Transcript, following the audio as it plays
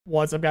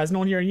What's up, guys?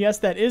 Nolan here, and yes,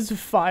 that is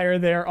fire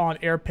there on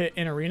Air Pit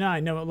and Arena. I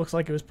know it looks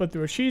like it was put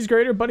through a cheese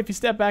grater, but if you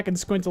step back and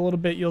squint a little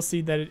bit, you'll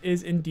see that it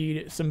is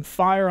indeed some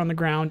fire on the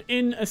ground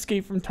in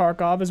Escape from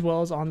Tarkov, as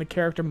well as on the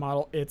character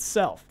model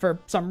itself. For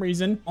some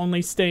reason,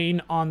 only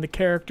staying on the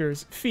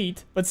character's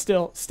feet, but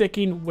still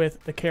sticking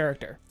with the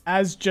character.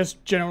 As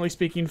just generally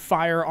speaking,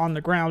 fire on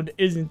the ground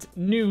isn't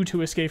new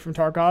to Escape from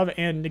Tarkov,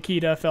 and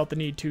Nikita felt the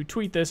need to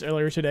tweet this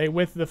earlier today,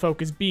 with the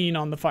focus being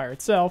on the fire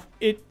itself.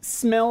 It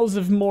smells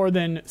of more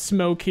than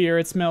smoke here.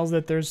 It smells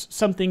that there's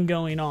something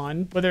going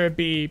on, whether it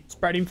be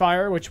spreading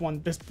fire, which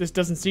one this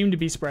doesn't seem to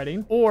be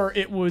spreading, or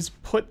it was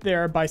put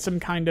there by some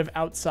kind of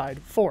outside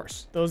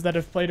force. Those that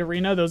have played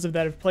Arena, those that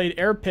have played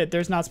Air Pit,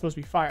 there's not supposed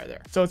to be fire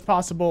there. So it's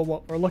possible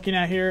what we're looking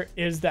at here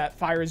is that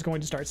fire is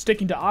going to start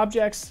sticking to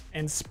objects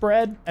and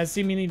spread, as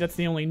seemingly that's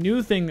the only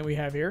new thing that we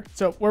have here.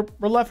 So we're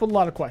left with a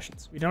lot of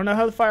questions. We don't know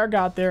how the fire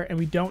got there, and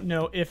we don't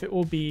know if it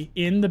will be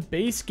in the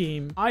base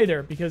game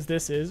either, because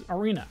this is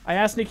Arena. I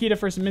asked Nikita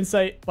for some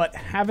insight, but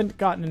haven't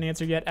gotten an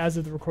answer yet as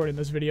of the recording of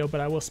this video, but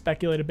I will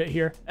speculate a bit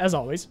here, as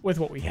always, with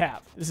what we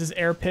have. This is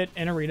Air Pit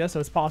and Arena, so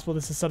it's possible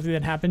this is something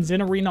that happens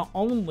in Arena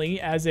only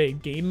as a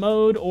game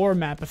mode or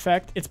map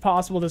effect. It's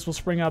possible this will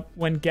spring up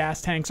when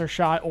gas tanks are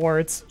shot, or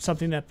it's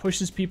something that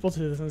pushes people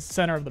to the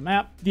center of the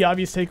map. The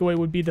obvious takeaway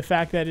would be the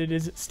fact that it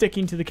is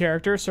sticking to the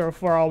character, so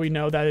for all we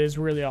know, that is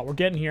really all we're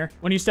getting here.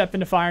 When you step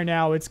into fire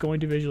now, it's going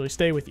to visually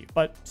stay with you,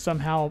 but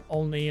somehow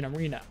only in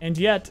Arena. And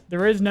yet,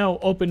 there is no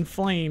open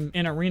flame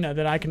in Arena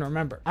that I can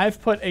remember.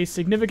 I've put a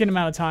significant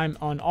amount of time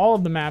on all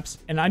of the maps,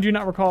 and I do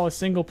not recall a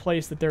single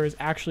place that there is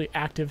actually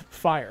active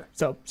fire.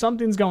 So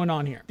something's going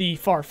on here. The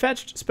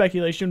far-fetched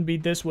speculation would be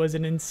this was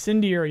an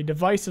incendiary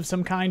device of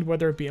some kind,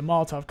 whether it be a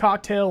Molotov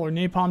cocktail or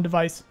napalm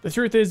device. The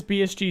truth is,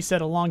 BSG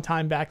said a long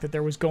time back that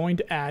there was going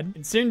to add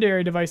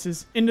incendiary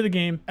devices into the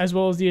game, as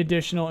well as the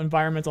additional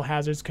environmental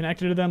hazards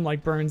connected to them,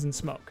 like burns and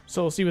smoke.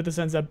 So we'll see what this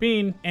ends up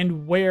being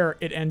and where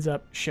it ends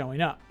up showing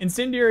up.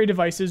 Incendiary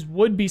devices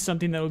would be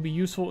something that would be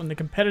useful in the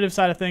competitive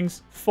side of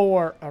things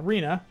for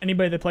Arena.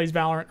 Anybody that plays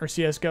Valorant or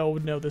CSGO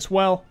would know this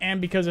well, and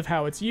because of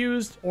how it's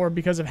used, or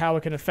because of how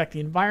it can affect the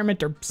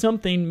environment or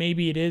something,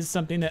 maybe it is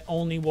something that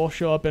only will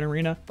show up in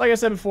Arena. Like I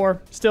said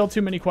before, still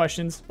too many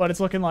questions, but it's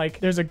looking like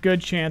there's a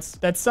good chance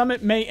that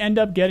Summit may end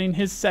up getting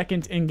his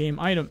second in-game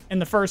item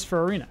and the first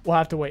for Arena. We'll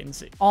have to wait and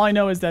see. All I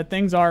know is that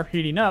things are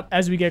heating up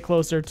as we get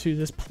closer to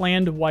this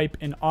planned wipe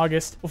in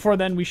August. Before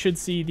then, we should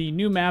see the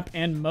new map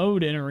and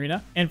mode in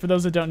Arena. And for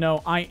those that don't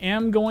know, I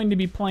am going to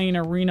be playing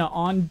Arena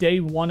on day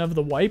 1 of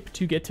the wipe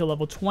to get to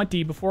level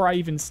 20 before I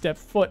even step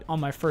foot on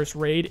my first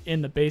raid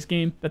in the base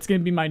game. That's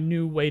going to be my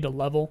new way to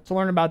level. To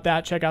learn about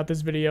that, check out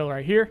this video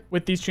right here.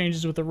 With these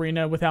changes with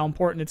Arena, with how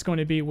important it's going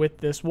to be with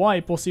this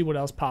wipe, we'll see what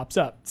else pops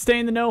up. Stay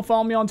in the know,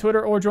 follow me on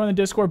Twitter, or join the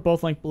Discord,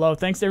 both linked below.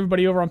 Thanks to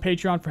everybody over on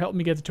Patreon for helping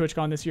me get to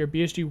TwitchCon this year.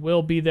 BSG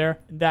will be there,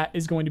 and that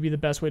is going to be the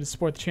best way to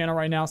support the channel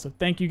right now, so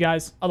thank you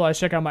guys. Otherwise,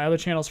 check out my other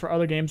channels for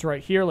other games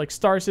right here, like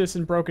Star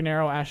Citizen, Broken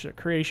Arrow, Ashes of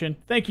Creation.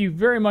 Thank you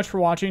very much for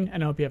watching,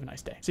 and I hope you have a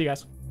nice day. See you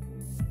guys.